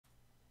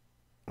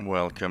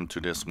Welcome to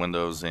this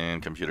Windows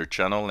and Computer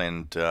channel.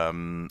 And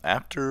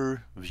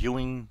after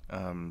viewing,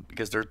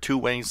 because there are two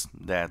ways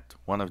that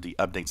one of the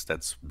updates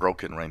that's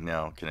broken right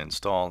now can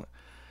install,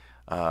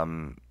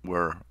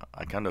 where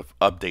I kind of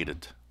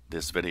updated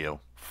this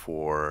video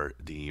for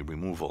the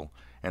removal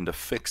and the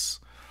fix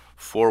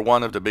for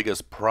one of the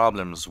biggest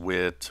problems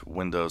with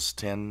Windows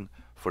 10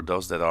 for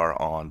those that are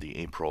on the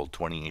April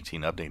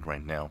 2018 update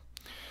right now.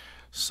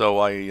 So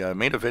I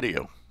made a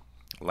video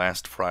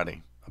last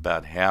Friday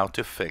about how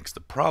to fix the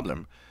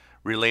problem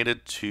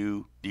related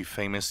to the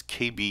famous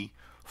KB4023057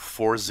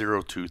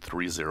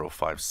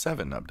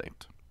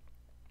 update.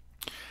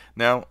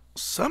 Now,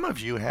 some of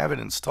you have it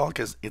installed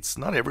because it's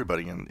not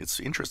everybody, and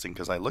it's interesting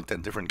because I looked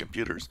at different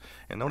computers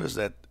and noticed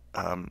that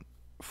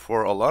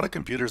for a lot of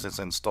computers it's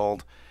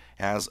installed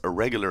as a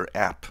regular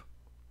app.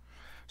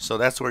 So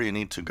that's where you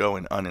need to go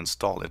and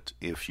uninstall it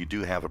if you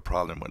do have a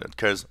problem with it,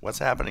 because what's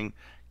happening,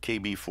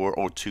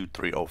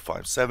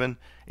 KB4023057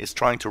 is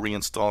trying to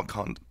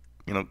reinstall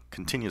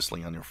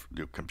continuously on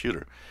your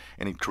computer,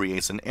 and it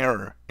creates an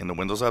error in the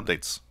Windows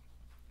updates.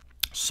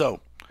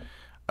 So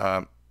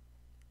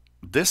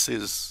this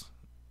is,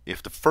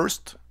 if the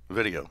first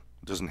video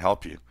doesn't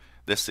help you,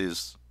 this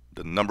is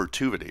the number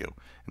 2 video,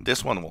 and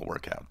this one will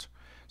work out.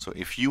 So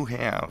if you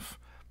have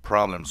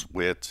problems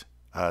with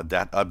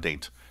that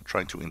update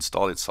trying to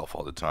install itself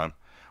all the time,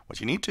 what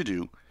you need to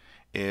do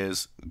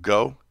is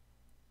go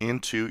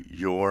into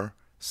your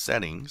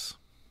settings.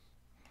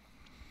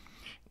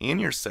 In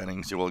your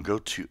settings, you will go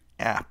to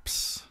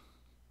Apps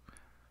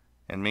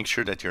and make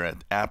sure that you're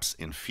at Apps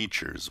and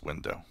Features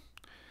window.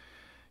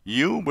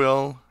 You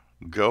will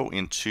go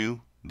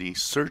into the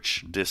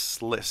Search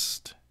This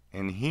List,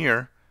 and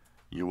here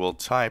you will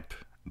type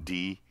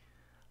the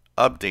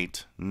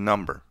update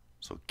number.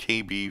 So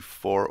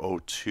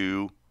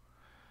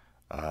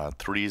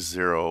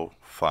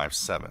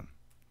KB4023057.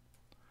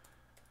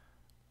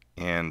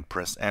 And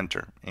press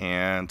enter.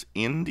 And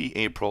in the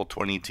April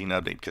 2018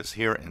 update, because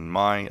here in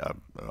my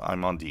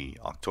I'm on the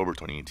October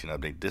 2018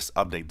 update, this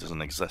update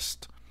doesn't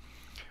exist.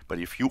 But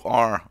if you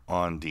are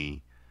on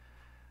the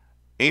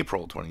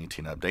April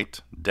 2018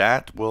 update,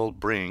 that will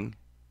bring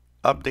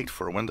update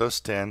for Windows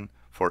 10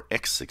 for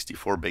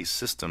x64 based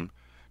system,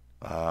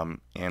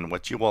 and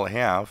what you will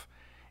have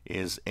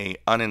is a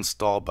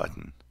uninstall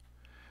button.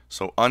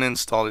 So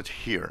uninstall it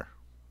here.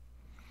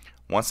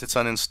 Once it's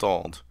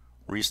uninstalled,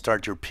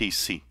 restart your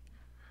PC.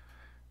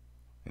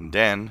 And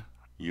then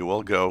you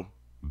will go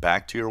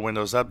back to your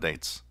Windows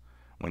updates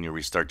when you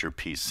restart your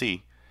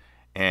PC,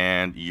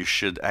 and you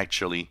should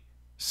actually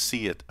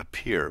see it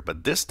appear.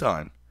 But this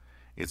time,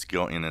 it's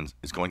going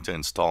to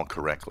install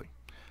correctly.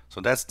 So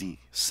that's the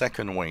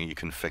second way you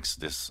can fix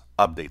this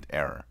update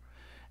error,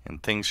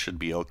 and things should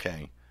be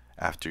okay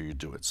after you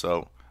do it.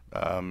 So,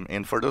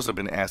 and for those who have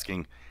been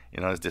asking,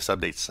 is this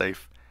update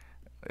safe?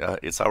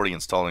 It's already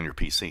installed on your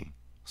PC,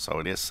 so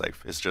it is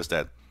safe. It's just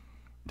that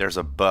there's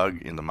a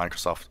bug in the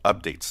Microsoft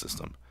update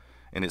system,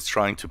 and it's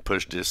trying to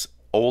push this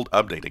old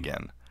update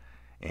again.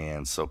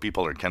 And so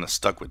people are kind of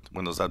stuck with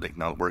Windows Update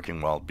not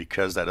working well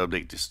because that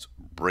update is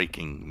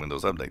breaking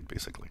Windows Update,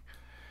 basically.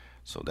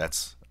 So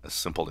that's as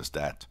simple as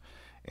that,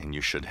 and you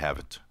should have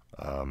it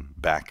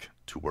back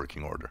to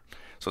working order.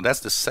 So that's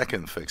the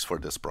second fix for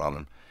this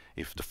problem.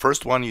 If the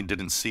first one you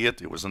didn't see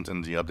it, it wasn't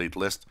in the update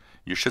list,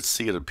 you should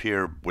see it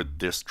appear with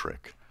this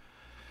trick.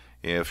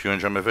 If you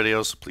enjoy my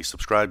videos, please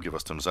subscribe, give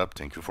us thumbs up.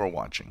 Thank you for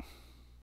watching.